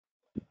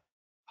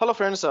Hello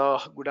friends,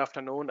 good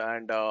afternoon,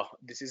 and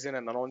this is an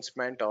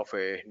announcement of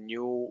a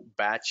new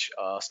batch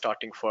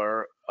starting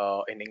for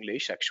in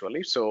English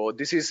actually. So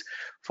this is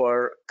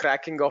for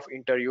cracking of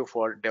interview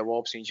for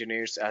DevOps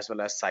engineers as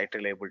well as site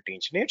reliability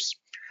engineers.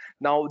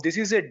 Now this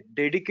is a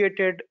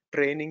dedicated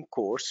training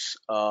course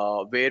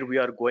where we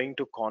are going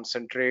to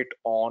concentrate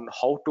on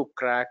how to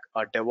crack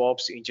a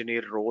DevOps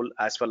engineer role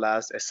as well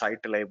as a site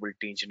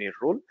reliability engineer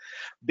role.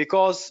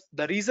 Because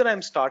the reason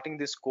I'm starting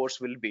this course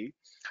will be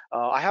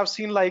I have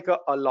seen like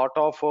a lot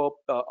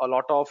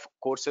of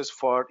courses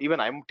for, even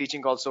I'm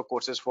teaching also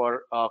courses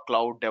for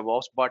cloud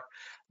DevOps, but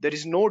there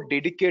is no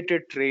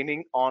dedicated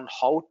training on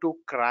how to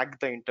crack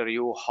the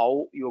interview,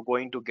 how you're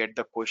going to get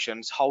the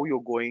questions, how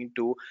you're going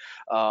to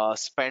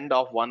spend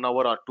off 1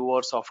 hour or 2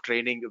 hours of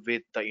training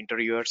with the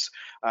interviewers,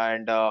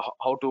 and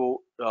how to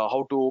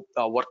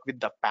work with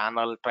the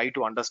panel, try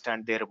to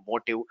understand their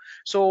motive.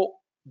 So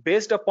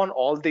based upon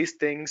all these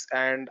things,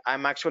 and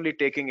I'm actually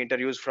taking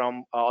interviews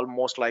from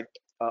almost like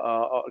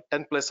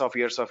 10 plus of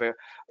years,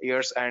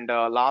 and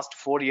last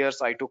 4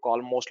 years I took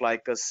almost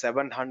like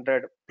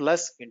 700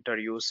 plus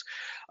interviews.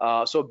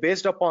 So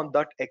based upon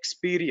that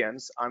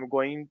experience, I'm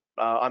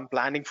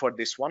planning for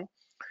this one.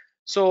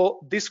 So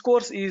this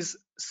course is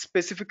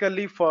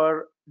specifically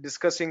for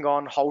discussing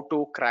on how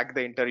to crack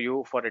the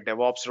interview for a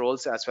DevOps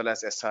roles as well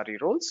as SRE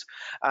roles,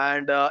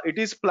 and it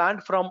is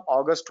planned from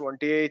August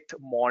 28th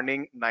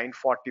morning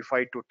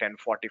 9:45 to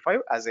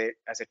 10:45 as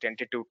a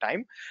tentative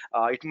time.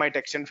 It might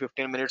extend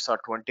 15 minutes or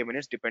 20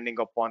 minutes depending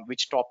upon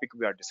which topic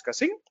we are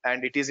discussing,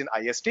 and it is in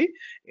IST,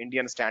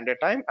 Indian Standard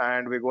Time,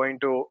 and we're going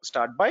to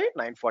start by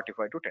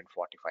 9:45 to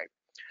 10:45.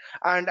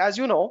 And as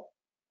you know,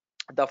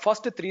 the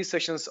first three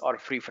sessions are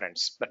free,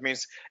 friends. That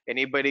means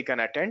anybody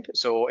can attend,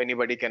 so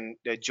anybody can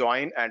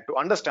join, and to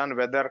understand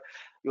whether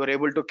you're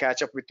able to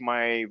catch up with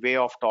my way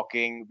of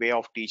talking, way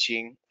of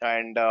teaching,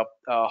 and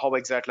how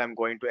exactly I'm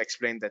going to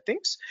explain the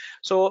things.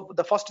 So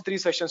the first three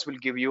sessions will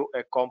give you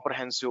a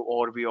comprehensive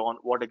overview on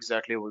what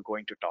exactly we're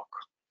going to talk.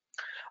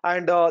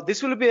 And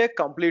this will be a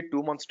complete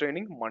 2 months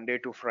training, Monday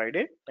to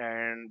Friday,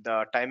 and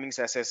the timings,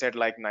 as I said,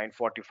 like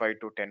 9:45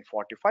 to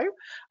 10:45.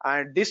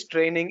 And this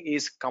training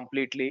is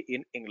completely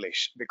in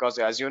English, because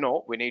as you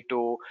know, we need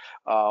to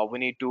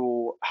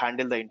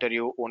handle the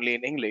interview only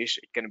in English.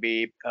 It can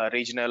be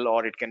regional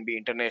or it can be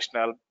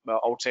international,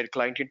 outside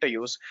client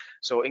interviews.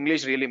 So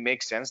English really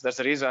makes sense. That's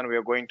the reason we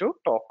are going to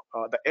talk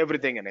the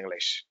everything in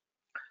English.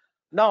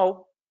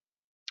 Now,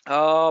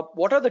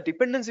 what are the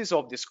dependencies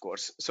of this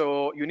course? So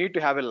you need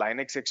to have a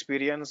Linux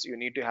experience, you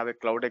need to have a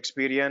cloud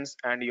experience,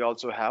 and you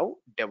also have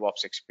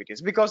DevOps experience,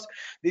 because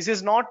this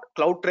is not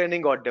cloud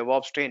training or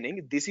DevOps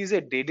training. This is a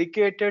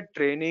dedicated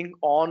training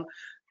on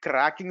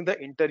cracking the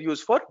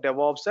interviews for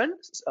DevOps and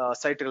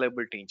site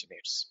reliability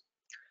engineers.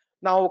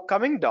 Now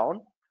coming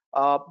down,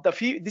 the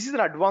fee, this is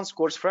an advanced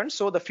course, friends.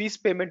 So the fees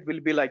payment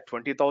will be like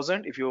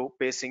 20,000. If you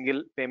pay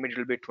single payment, it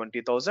will be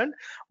 20,000.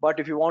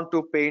 But if you want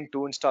to pay in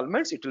two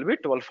installments, it will be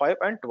 12,500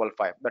 and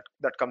 12,500.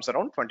 That comes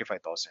around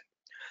 25,000.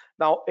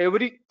 Now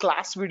every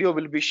class video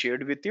will be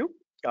shared with you.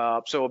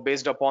 So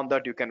based upon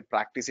that, you can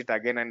practice it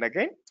again and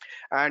again,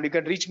 and you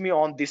can reach me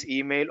on this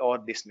email or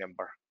this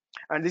number.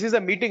 And this is a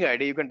meeting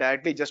ID. You can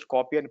directly just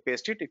copy and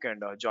paste it. You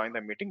can join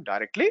the meeting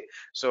directly.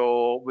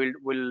 So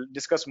we'll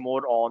discuss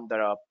more on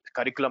the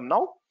curriculum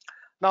now.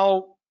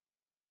 Now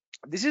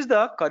this is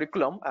the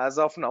curriculum as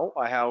of now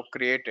I have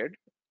created.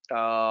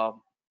 Uh,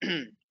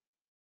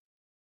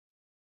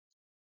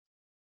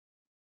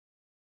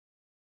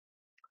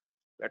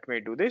 Let me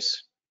do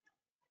this.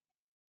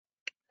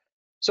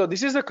 So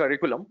this is the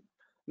curriculum.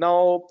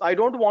 Now I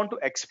don't want to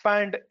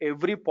expand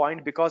every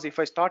point, because if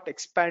I start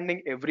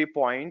expanding every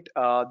point,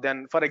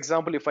 then for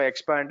example, if I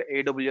expand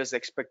AWS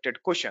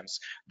expected questions,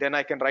 then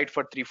I can write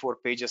for 3-4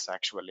 pages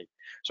actually.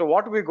 So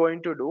what we're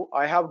going to do,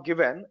 I have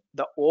given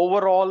the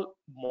overall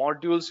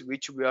modules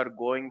which we are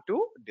going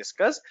to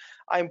discuss.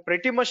 I'm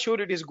pretty much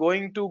sure it is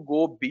going to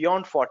go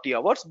beyond 40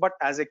 hours, but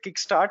as a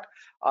kickstart,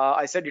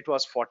 I said it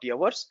was 40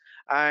 hours.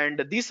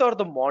 And these are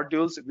the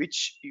modules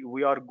which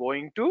we are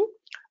going to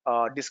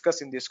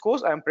discuss in this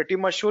course. I'm pretty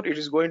much sure it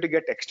is going to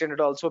get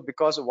extended also,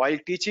 because while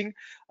teaching,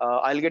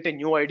 I'll get a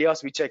new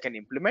ideas which I can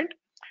implement.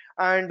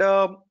 And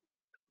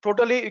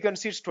totally you can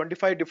see it's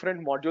 25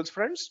 different modules,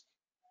 friends.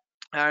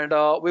 And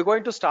we're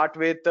going to start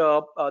with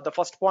the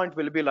first point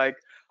will be like,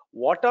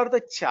 what are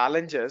the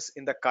challenges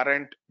in the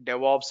current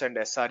DevOps and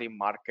SRE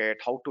market,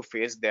 how to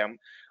face them.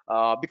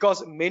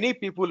 Because many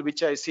people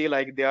which I see,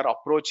 like they are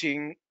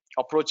approaching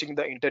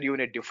the interview in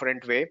a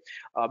different way,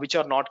 which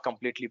are not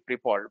completely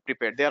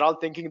prepared. They are all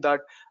thinking that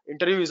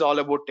interview is all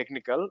about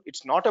technical.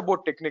 It's not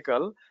about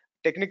technical.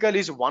 Technical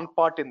is one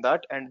part in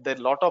that, and there are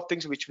a lot of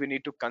things which we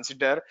need to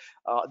consider.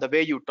 The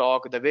way you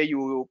talk, the way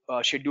you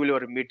schedule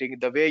your meeting,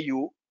 the way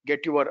you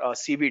get your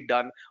CV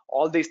done,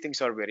 all these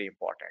things are very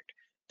important.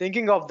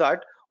 Thinking of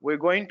that, we're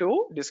going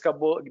to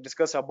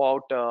discuss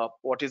about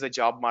what is the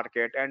job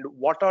market and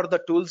what are the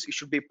tools you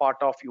should be part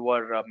of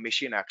your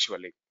machine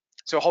actually.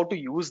 So how to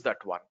use that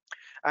one.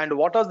 And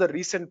what are the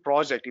recent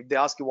project? If they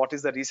ask you what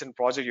is the recent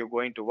project you're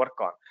going to work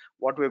on,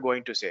 what we're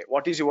going to say,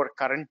 what is your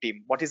current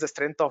team, what is the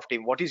strength of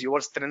team, what is your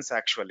strengths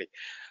actually.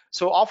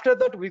 So after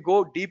that we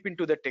go deep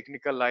into the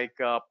technical, like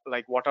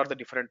what are the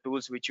different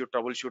tools which you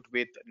troubleshoot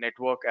with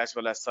network as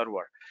well as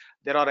server.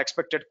 There are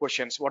expected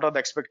questions, what are the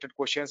expected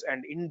questions,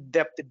 and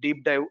in-depth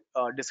deep dive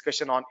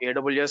discussion on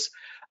AWS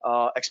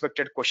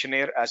expected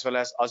questionnaire as well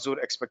as Azure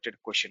expected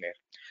questionnaire,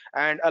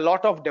 and a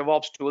lot of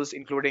DevOps tools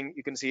including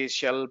you can see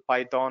Shell,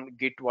 Python,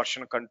 Git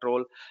version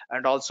control,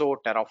 and also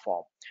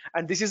Terraform.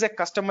 And this is a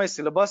customized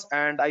syllabus,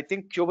 and I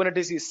think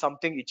Kubernetes is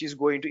something which is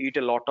going to eat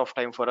a lot of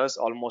time for us,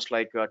 almost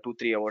like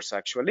 2-3 hours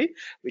actually,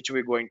 which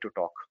we're going to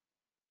talk.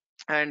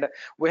 And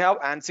we have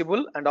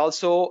Ansible and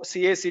also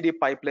CI/CD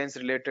pipelines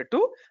related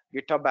to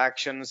GitHub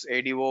Actions,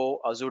 ADO,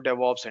 Azure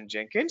DevOps, and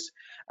Jenkins.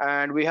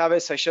 And we have a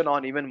session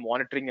on even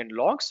monitoring and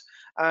logs.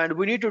 And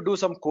we need to do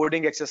some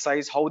coding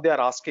exercise, how they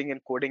are asking in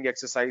coding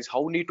exercise,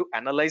 how we need to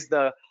analyze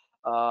the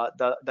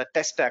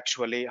test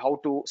actually, how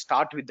to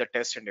start with the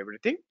test and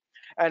everything,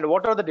 and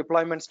what are the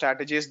deployment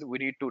strategies that we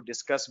need to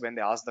discuss when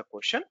they ask the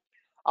question.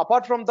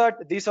 Apart from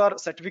that, these are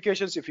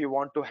certifications if you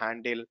want to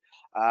handle,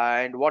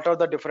 and what are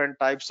the different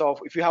types of,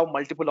 if you have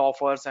multiple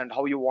offers, and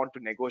how you want to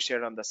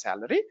negotiate on the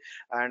salary.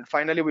 And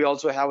finally we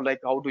also have like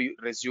how do you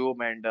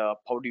resume, and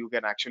how do you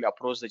can actually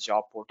approach the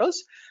job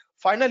portals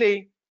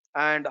finally.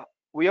 And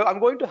I'm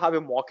going to have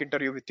a mock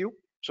interview with you,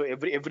 so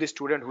every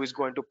student who is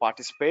going to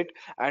participate,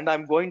 and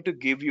I'm going to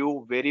give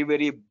you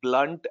very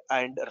blunt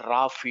and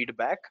raw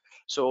feedback,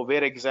 so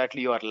where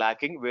exactly you are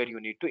lacking, where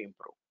you need to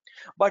improve.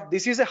 But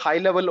this is a high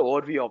level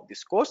overview of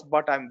this course,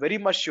 but I'm very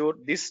much sure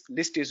this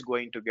list is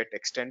going to get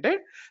extended,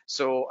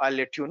 so I'll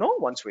let you know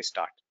once we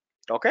start.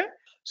 Okay,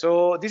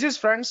 so this is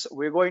friends,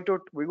 we're going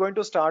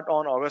to start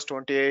on August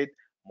 28th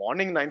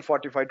morning,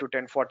 9:45 to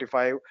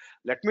 10:45.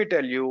 Let me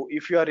tell you,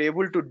 if you are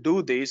able to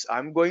do this,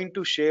 I'm going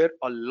to share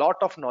a lot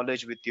of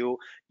knowledge with you.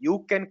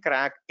 You can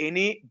crack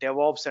any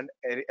DevOps and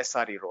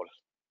SRE role.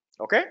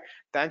 Okay,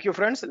 thank you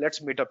friends,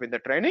 let's meet up in the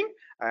training,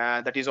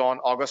 and that is on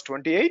August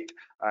 28th,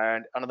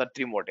 and another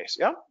 3 more days.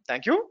 Yeah,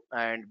 thank you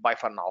and bye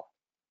for now.